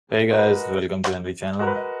Hey guys, welcome to Henry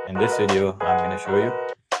channel. In this video, I'm going to show you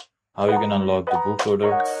how you can unlock the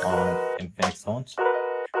bootloader on Infinix phones.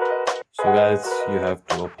 So guys, you have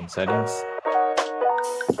to open settings.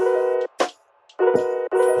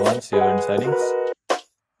 Once you're in settings,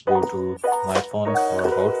 go to my phone or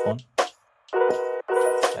about phone.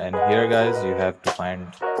 And here guys, you have to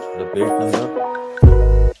find the build number.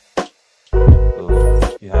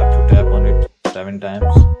 So you have to tap on it 7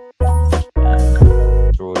 times.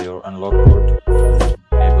 Throw your unlock code to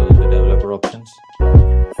enable the developer options.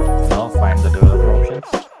 Now find the developer options,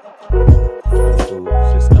 go to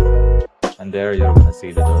system, and there you're gonna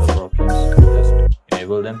see the developer options. Just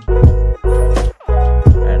enable them,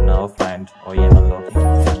 and now find OEM unlocking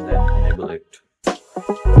and then enable it.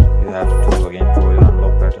 You have to again throw your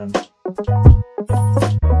unlock pattern,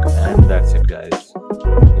 and that's it guys.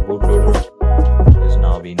 The bootloader is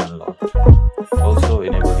now being unlocked. Also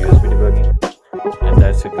enable USB debugging. And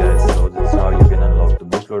that's it guys, so this is how you can unlock the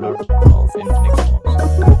bootloader of Infinix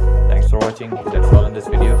phones. Thanks for watching, that's all in this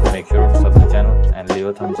video. Make sure to subscribe to the channel and leave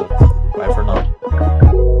a thumbs up. Bye for